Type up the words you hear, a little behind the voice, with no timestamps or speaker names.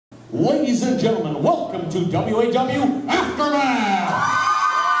Ladies and gentlemen, welcome to WAW Aftermath!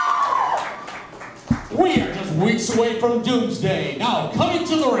 We are just weeks away from Doomsday. Now, coming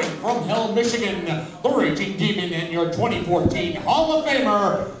to the ring from Hell, Michigan, the Raging Demon and your 2014 Hall of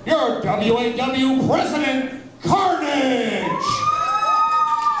Famer, your WAW President, Carnage!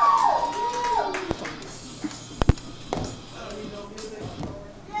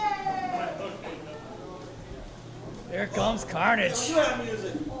 Here comes Carnage. You have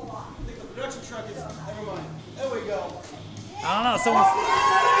music. I think the production truck is. Never mind. There we go. I don't know. Someone's.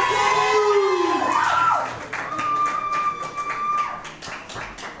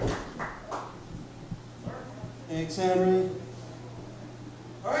 Thanks, Henry.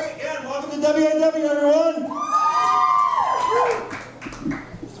 All right, again, welcome to WAW, everyone.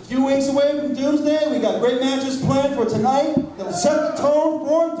 Just a few weeks away from Doomsday. We got great matches planned for tonight that'll set the tone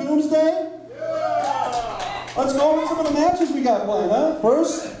for Doomsday. Let's go over some of the matches we got planned, huh?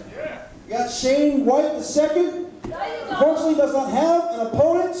 First, we got Shane White II. Unfortunately, does not have an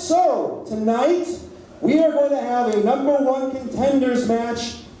opponent, so tonight we are going to have a #1 contenders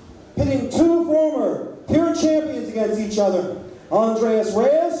match pitting two former pure champions against each other, Andreas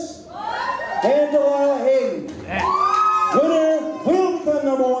Reyes and Delilah Hayden. Winner will become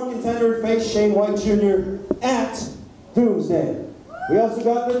 #1 contender and face Shane White Jr. at Doomsday. We also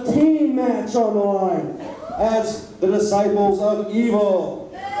got the team match on the line, as the Disciples of Evil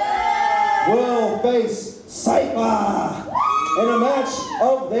will face Cypher in a match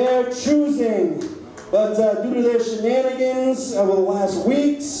of their choosing. But due to their shenanigans over the last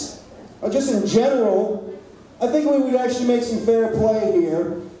weeks, or just in general, I think we would actually make some fair play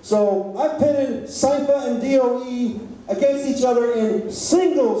here. So I pitted Cypher and DOE against each other in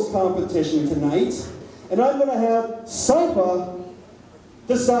singles competition tonight, and I'm going to have Cypher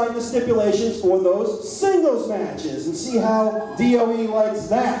decide the stipulations for those singles matches and see how DOE likes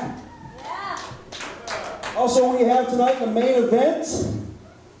that. Also, we have tonight the main event.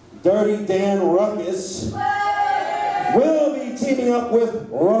 Dirty Dan Ruckus will be teaming up with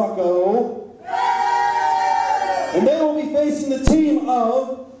Rocco, and they will be facing the team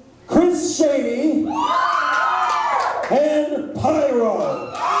of Chris Shaney and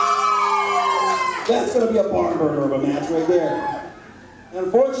Pyro. That's going to be a barn burner of a match right there.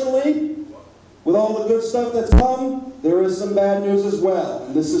 Unfortunately, with all the good stuff that's come, there is some bad news as well,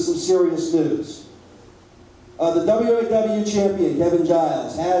 and this is some serious news. The WAW champion, Kevin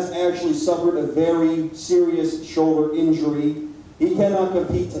Giles, has actually suffered a very serious shoulder injury. He cannot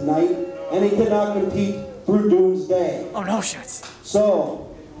compete tonight, and he cannot compete through Doomsday. Oh, no shits. So,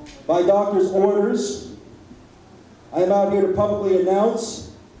 by doctor's orders, I am out here to publicly announce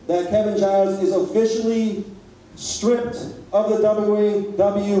that Kevin Giles is officially stripped of the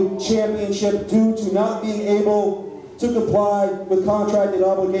WAW championship due to not being able to comply with contracted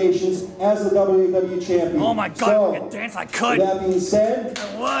obligations as the WAW champion. Oh my God, so, if I could dance, I could. With that being said,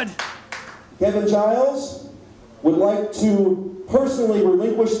 I would. Kevin Giles would like to personally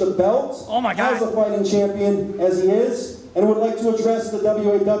relinquish the belt as a fighting champion as he is, and would like to address the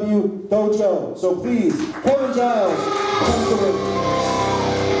WAW dojo. So please, Kevin Giles, come to it.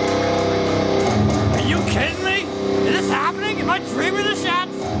 Are you kidding me? Is this happening? Am I dreaming this shit?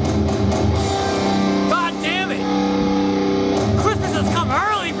 God damn it! Christmas has come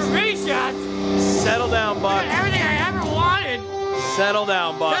early for me, shit. Settle down, Buck. Everything I ever wanted. Settle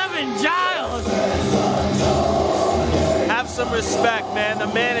down, Buck. Kevin Giles. Have some respect, man. The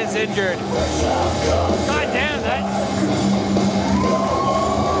man is injured. God damn that.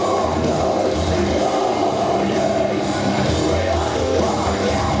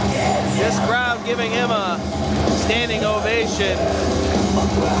 This crowd giving him a standing ovation.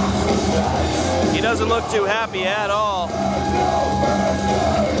 He doesn't look too happy at all.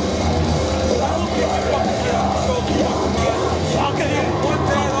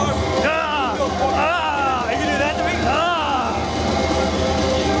 You can do that to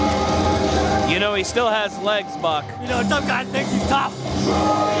me? You know, he still has legs, Buck. You know, some guy thinks he's tough.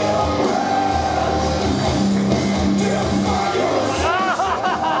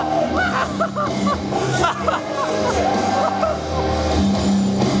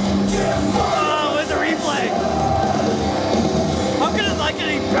 Oh, where's the replay? How could it like it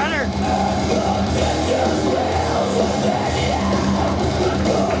any better?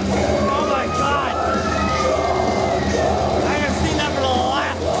 Oh my God! I have seen that for the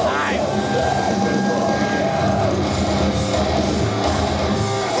last time.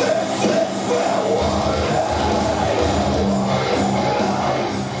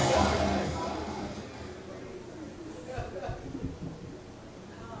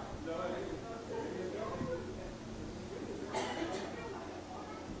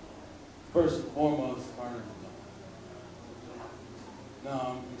 First and foremost, partner. No,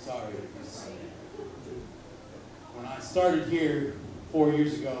 I'm sorry. When I started here 4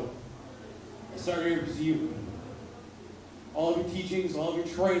 years ago, I started here because of you. All of your teachings, all of your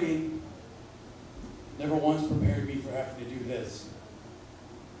training, never once prepared me for having to do this.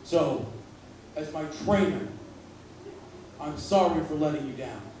 So, as my trainer, I'm sorry for letting you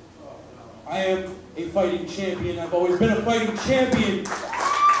down. I am a fighting champion. I've always been a fighting champion.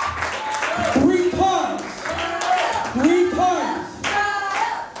 3 times! 3 times!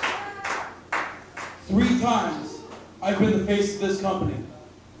 3 times I've been the face of this company.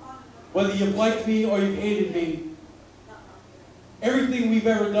 Whether you've liked me or you've hated me, everything we've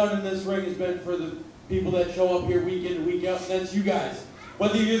ever done in this ring has been for the people that show up here week in and week out, and that's you guys.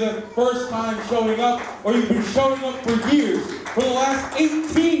 Whether you're the first time showing up or you've been showing up for years, for the last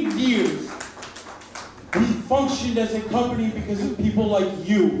 18 years, we functioned as a company because of people like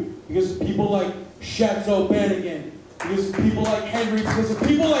you, because of people like Shatzo Bannigan, because of people like Henry, because of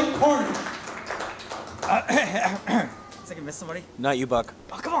people like Carnage. It's like I missed somebody. Not you, Buck.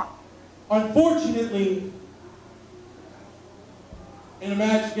 Oh, come on. Unfortunately, in a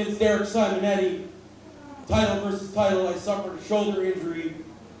match against Derek Simonetti, title versus title, I suffered a shoulder injury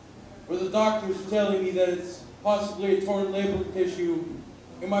where the doctors are telling me that it's possibly a torn labral tissue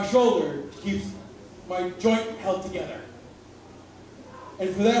in my shoulder that keeps my joint held together.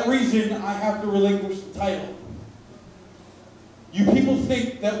 And for that reason, I have to relinquish the title. You people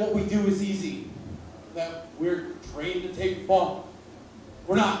think that what we do is easy, that we're trained to take fall.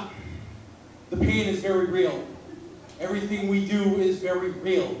 We're not. The pain is very real. Everything we do is very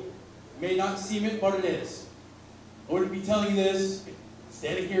real. You may not seem it, but it is. I wouldn't be telling you this,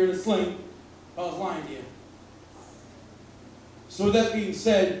 standing here in a sling, if I was lying to you. So with that being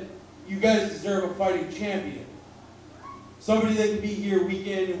said, you guys deserve a fighting champion. Somebody that can be here week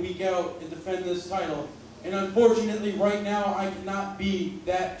in and week out and defend this title. And unfortunately, right now, I cannot be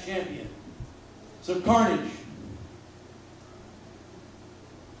that champion. So Carnage.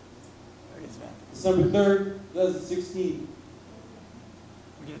 December 3rd, 2016.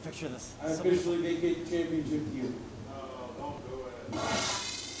 We get a picture of this. I officially vacate the championship to you. Don't do it.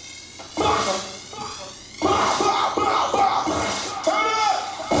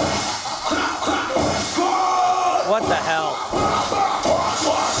 What the hell?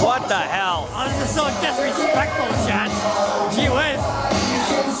 What the hell? Oh, this is so disrespectful, Chad. Gee whiz.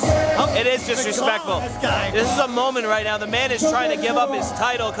 It is disrespectful. This guy. This is a moment right now. The man is trying to give up his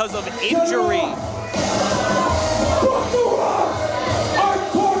title because of injury. I'm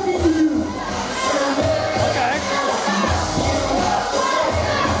talking to you! Okay.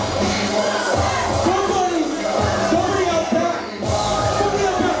 Somebody out back! Somebody out back!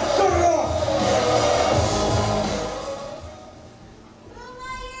 Shut it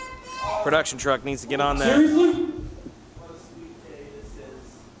off! Production truck needs to get on there. Seriously? Sweet day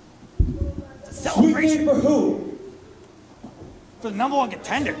Celebration for who? for the #1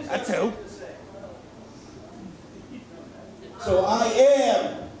 contender. That's who. So I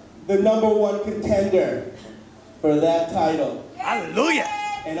am the #1 contender for that title. Hallelujah.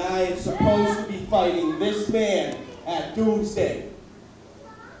 And I am supposed to be fighting this man at Doomsday.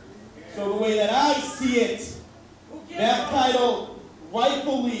 So the way that I see it, that title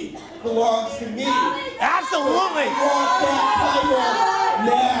rightfully belongs to me. Absolutely. I want that title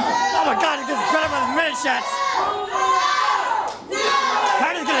now. Oh my God, he just grabbed by the minute shots.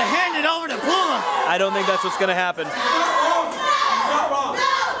 Carter's gonna hand it over to Puma. I don't think that's what's going to happen.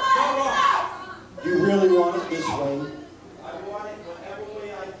 You really want it this way?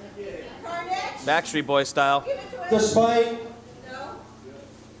 Backstreet Boy style.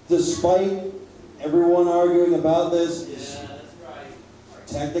 Despite everyone arguing about this,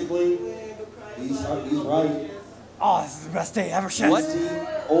 technically, he's right. Oh, this is the best day ever, Chad. What? He's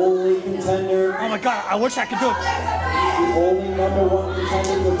the only contender, Oh my God, I wish I could do it. the only #1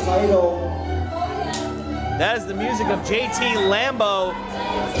 contender for the title. That is the music of JT Lambo.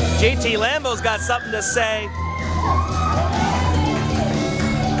 JT Lambo's got something to say.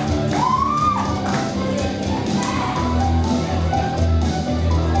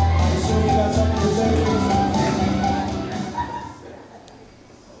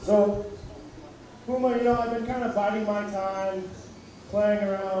 So, Puma, you know, I've been kind of biding my time, playing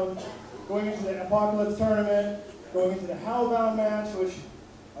around, going into the Apocalypse tournament, going into the Hellbound match, which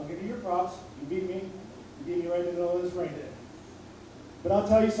I'll give you your props. You beat me. You beat me right in the middle of this ring. But I'll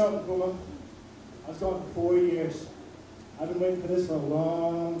tell you something, Puma. I was going for 4 years. I've been waiting for this for a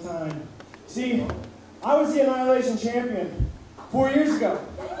long time. See, I was the Annihilation champion 4 years ago,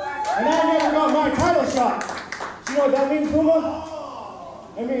 and I never got my title shot. Do you know what that means, Puma?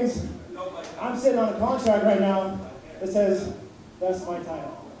 It means I'm sitting on a contract right now that says that's my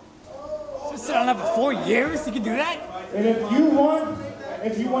title. So sit on that for 4 years? You can do that? And if you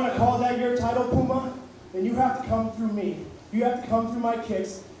want to call that your title, Puma, then you have to come through me. You have to come through my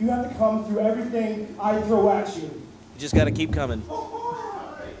kicks. You have to come through everything I throw at you. You just got to keep coming.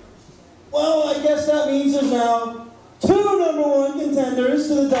 Well, I guess that means there's now 2 #1 contenders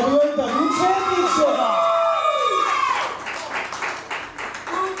to the WAW Championship.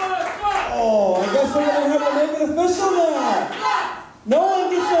 Oh, I guess we're going to have to make it official now. No one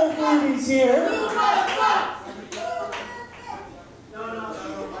gets no freebies here.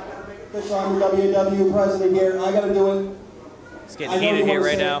 Official, I'm the WAW president here. I got to do it. It's getting heated here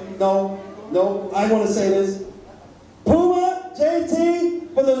right now. No, I want to say this. Puma,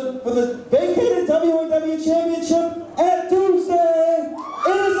 JT, for the vacated WAW Championship at Doomsday,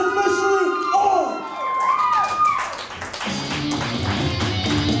 it is officially on!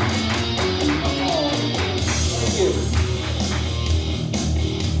 Thank you.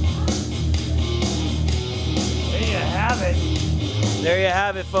 There you have it. There you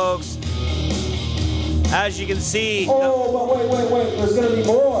have it, folks. As you can see... Oh, but wait. There's going to be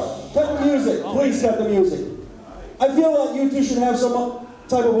more. Cut the music. Please cut the music. I feel like you two should have some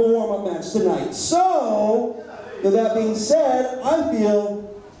type of a warm-up match tonight. So, with that being said, I feel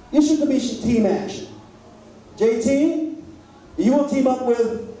you should be team action. JT, you will team up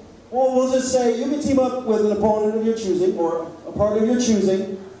with, well, we'll just say you can team up with an opponent of your choosing or a partner of your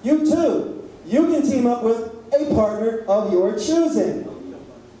choosing. You too, you can team up with a partner of your choosing.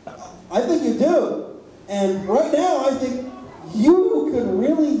 I think you do. And right now, I think you could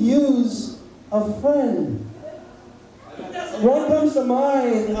really use a friend. One comes to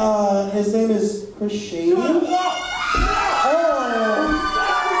mind, his name is Chris Shady. Oh,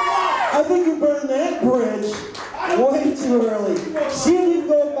 I think you burned that bridge way too early. See if you can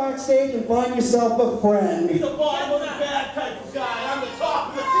go backstage and find yourself a friend. He's the bottom of the bad type of guy. I'm the top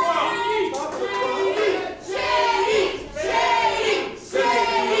of the throne.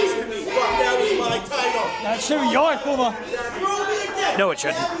 That was my title. That should be yours, Puma. No, it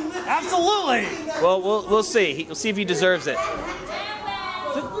shouldn't. Absolutely. Well, we'll see. We'll see if he deserves it. No.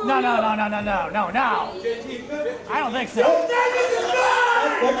 I don't think so.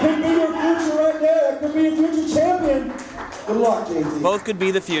 That could be your future right there. That could be your future champion. Good luck, JT. Both could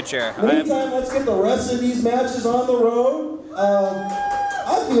be the future. In the meantime, let's get the rest of these matches on the road.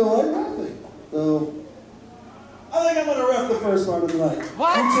 I feel like nothing. So, I think I'm going to ref the first part of the night.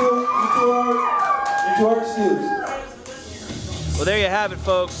 What? You two are excused. Well, there you have it,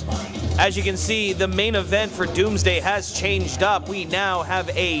 folks. As you can see, the main event for Doomsday has changed up. We now have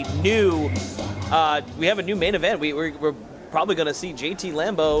a new, main event. We're probably going to see JT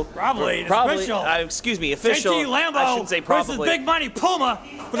Lambeau. Probably. Official. Excuse me, official. JT Lambeau I shouldn't say probably. versus Big Money Puma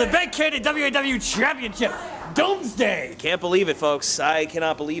for the vacated WAW Championship. Doomsday. Can't believe it, folks. I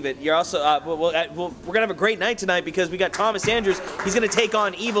cannot believe it. You're also, we're going to have a great night tonight because we got Thomas Andrews. He's going to take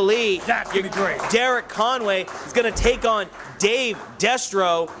on Evil Lee. That's going to be great. Derek Conway is going to take on Dave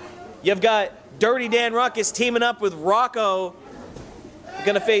Destro. You've got Dirty Dan Ruckus teaming up with Rocco. You're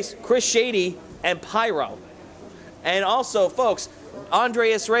going to face Chris Shady and Pyro. And also, folks,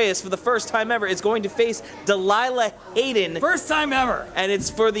 Andreas Reyes, for the first time ever, is going to face Delilah Hayden. First time ever. And it's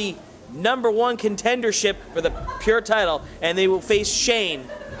for the #1 contendership for the pure title, and they will face Shane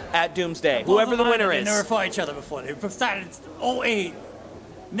at Doomsday, whoever the winner is. They never fought each other before. They started 08.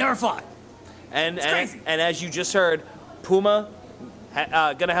 Never fought. And as you just heard, Puma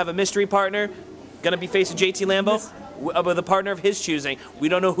gonna have a mystery partner, gonna be facing JT Lambeau with a partner of his choosing. We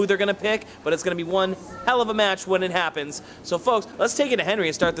don't know who they're gonna pick, but it's gonna be one hell of a match when it happens. So folks, let's take it to Henry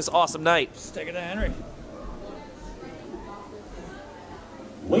and start this awesome night. Let's take it to Henry.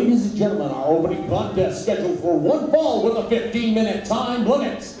 Ladies and gentlemen, our opening contest scheduled for one fall with a 15-minute time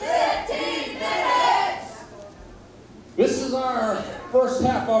limit. 15 minutes! This is our first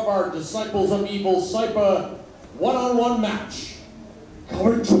half of our Disciples of Evil Sypha one-on-one match.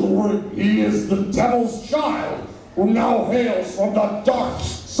 Coming to the ring, he is the Devil's Child, who now hails from the dark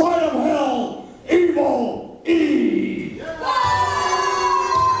side of hell, Evil E!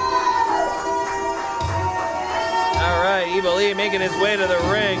 All right, Evil E making his way to the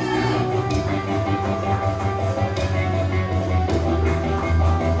ring.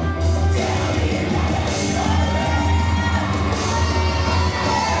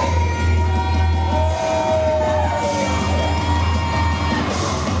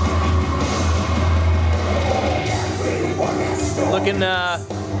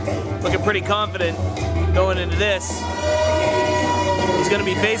 Looking pretty confident going into this. He's going to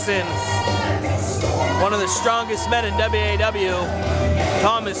be facing one of the strongest men in WAW,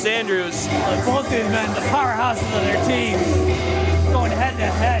 Thomas Andrews. Like both these men, the powerhouses of their team, going head to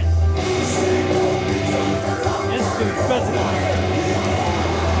head. This is going to be physical.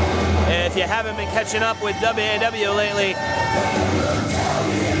 And if you haven't been catching up with WAW lately,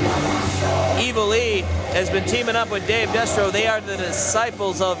 Evil E has been teaming up with Dave Destro. They are the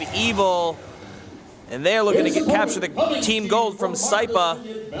disciples of Evil, and they're looking to capture the team gold from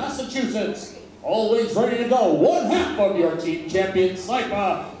SIPA. Massachusetts, always ready to go. One half of your team champion,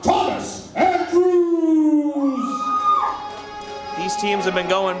 SIPA, Thomas Andrews. These teams have been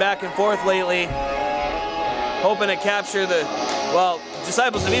going back and forth lately, hoping to capture the, well,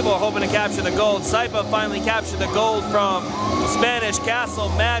 Disciples of Evil are hoping to capture the gold. SIPA finally captured the gold from Spanish Castle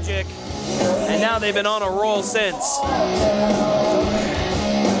Magic, and now they've been on a roll since.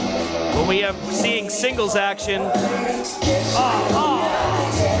 When we are seeing singles action. He's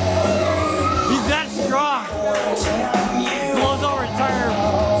that strong. He blows over entire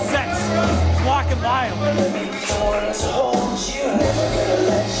sets. He's walking by him.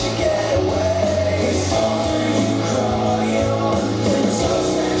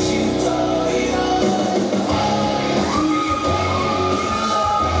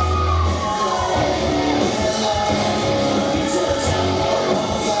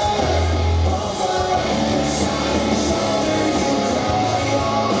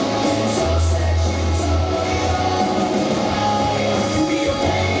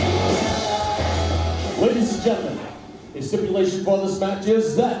 Ladies and gentlemen, a stipulation for this match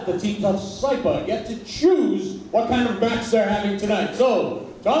is that the teams of SIPA get to choose what kind of match they're having tonight. So,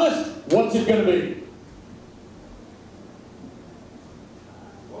 Thomas, what's it going to be?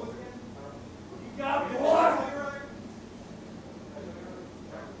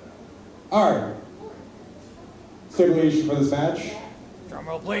 Alright. Stipulation for this match. Drum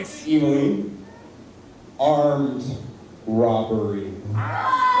roll, please. Evilly. Armed robbery.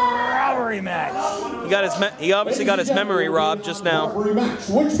 Robbery match. He obviously got his memory robbed just now. Robbery match,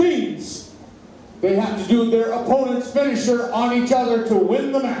 which means they have to do their opponent's finisher on each other to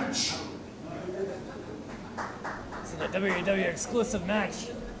win the match. This is a WAW exclusive match.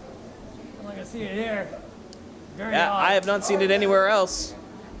 I'm not gonna see it here. Very Yeah, odd. I have not seen it anywhere else.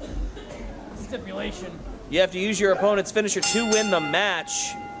 Stipulation. You have to use your opponent's finisher to win the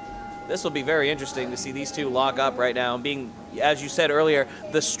match. This will be very interesting to see these two lock up right now, being, as you said earlier,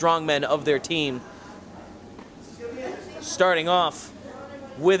 the strongmen of their team. Starting off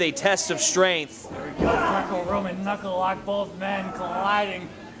with a test of strength. There we go. Greco-Roman knuckle lock, both men colliding.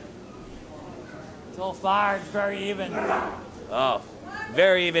 So far, it's very even. Oh,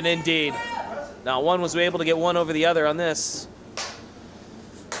 very even indeed. Not one was able to get one over the other on this.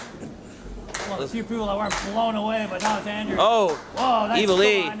 Well, a few people that weren't blown away, but now it's Andrews. Oh, whoa, nice Evil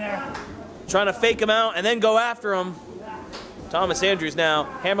E there. trying to fake him out and then go after him. Thomas Andrews now,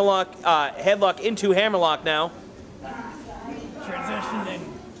 hammerlock, headlock into hammerlock now. Transitioning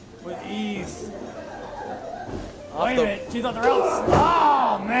with ease. Off Wait a the- minute, she's on the ropes.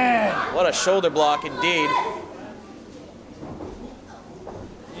 Oh, man. What a shoulder block indeed.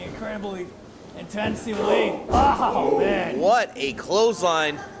 The incredibly intense Evil E. Oh, man. What a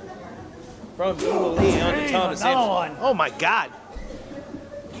clothesline from Evil E onto Jeez, Thomas another Andrews. one. Oh my God.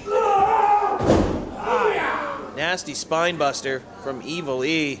 Nasty spine buster from Evil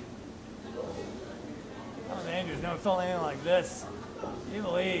E. Thomas Andrews never felt anything like this.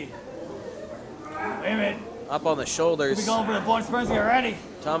 Evil E. Wait a minute. Up on the We'll shoulders. be going for the Born Springsky already.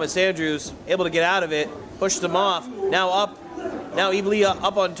 Thomas Andrews able to get out of it, pushed him off. Now up. Now Evil E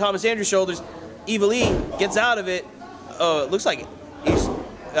up on Thomas Andrews' shoulders. Evil E gets out of it. Oh, it looks like he's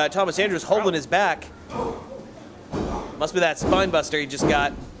Thomas Andrews holding his back. Must be that spine buster he just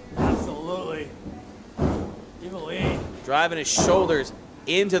got. Absolutely. Evil E. Driving his shoulders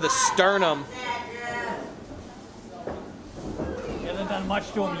into the sternum. He hasn't done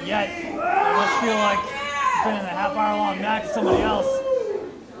much to him yet. It must feel like he's been in a half-hour-long match with somebody else.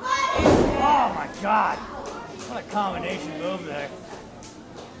 Oh my God! What a combination move there.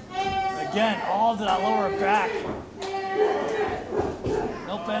 Again, all to that lower back.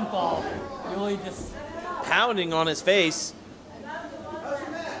 No pinfall. Really just Pounding on his face.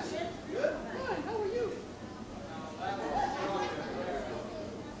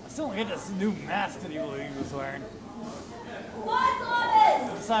 I still don't get this new mask that Evil E was wearing. What's on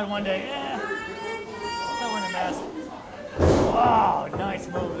it? Decide one day, I'll start wearing a mask. Wow, nice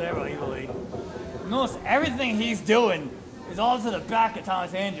move there by Evil E. Notice everything he's doing is all to the back of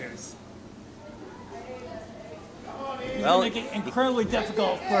Thomas Andrews. He's Well, gonna make it incredibly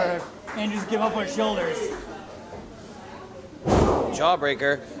difficult for Andrews to give up on his shoulders.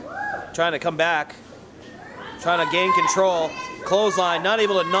 Jawbreaker trying to come back. trying to gain control. Clothesline, not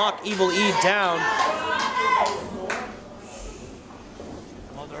able to knock Evil E down.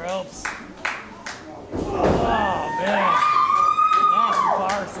 On the ropes. Oh, man. Nasty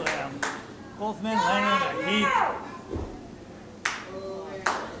power slam. Both men landing in a heap.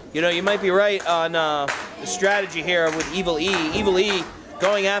 You know, you might be right on the strategy here with Evil E. Evil E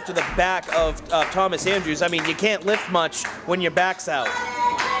going after the back of Thomas Andrews. I mean, you can't lift much when your back's out.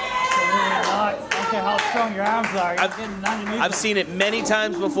 Absolutely not. I don't care how strong your arms are. You're getting underneath I've them. seen it many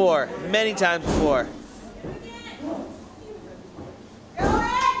times before. Many times before.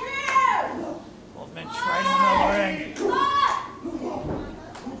 Both men right in the middle of the ring.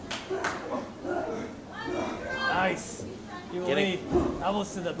 Nice. Evil E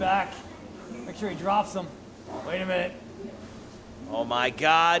elbows to the back. Make sure he drops him. Wait a minute. Oh my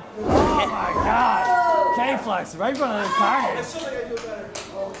God. Oh my God. K-Flex right in front of the Carnage.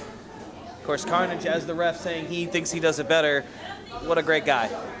 Of course, Carnage, as the ref, saying he thinks he does it better. What a great guy.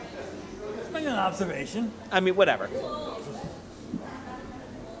 Just making an observation. I mean, whatever.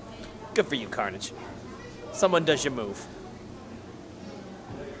 Good for you, Carnage. Someone does your move.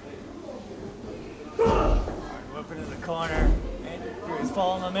 Whipping in the corner. Andrews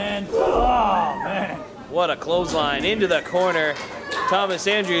following him in. Oh, man. What a clothesline into the corner. Thomas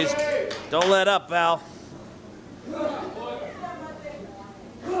Andrews, don't let up, Val.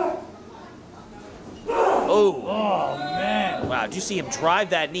 Oh. Oh, man. Wow, did you see him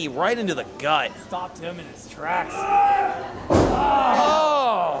drive that knee right into the gut? Stopped him in his tracks.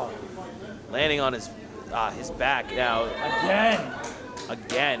 Oh! Landing on his back now.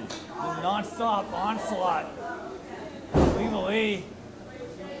 Again. Non-stop onslaught. Evil E.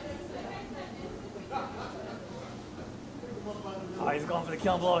 Oh, he's going for the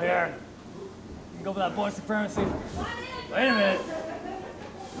kill blow here. He can go for that boy supremacy. Wait a minute.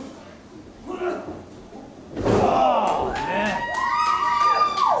 Oh, man.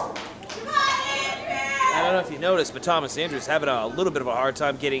 I don't know if you noticed, but Thomas Andrews having a little bit of a hard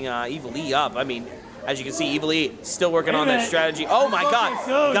time getting Evil E up. I mean, as you can see, Evil E still working on that strategy. Oh my God,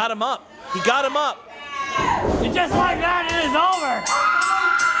 he got him up. He got him up. And just like that, it is over.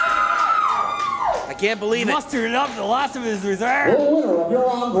 I can't believe it. Mustered up the last of his reserve. The winner of your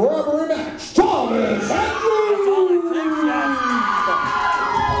round robbery match, Thomas Andrews! That's all it takes, Chad.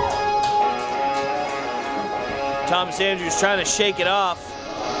 Thomas Andrews trying to shake it off.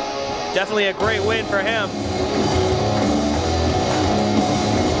 Definitely a great win for him.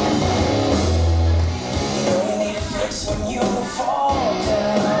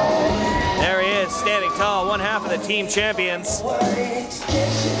 There he is, standing tall, one half of the team champions.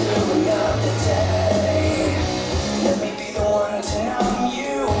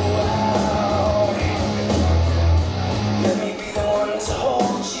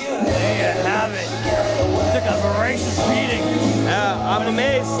 I'm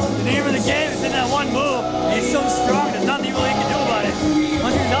amazed. The name of the game is in that one move. He's so strong, there's nothing Evil E can do about it.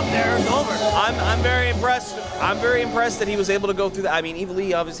 Once he's up there, it's over. I'm very impressed. I'm very impressed that he was able to go through that. I mean, Evil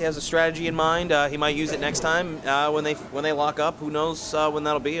E obviously has a strategy in mind. He might use it next time when they lock up. Who knows when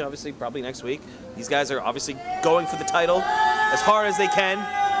that'll be? Obviously, probably next week. These guys are obviously going for the title as hard as they can.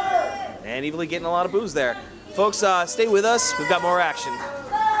 And Evil E getting a lot of boos there. Folks, stay with us. We've got more action.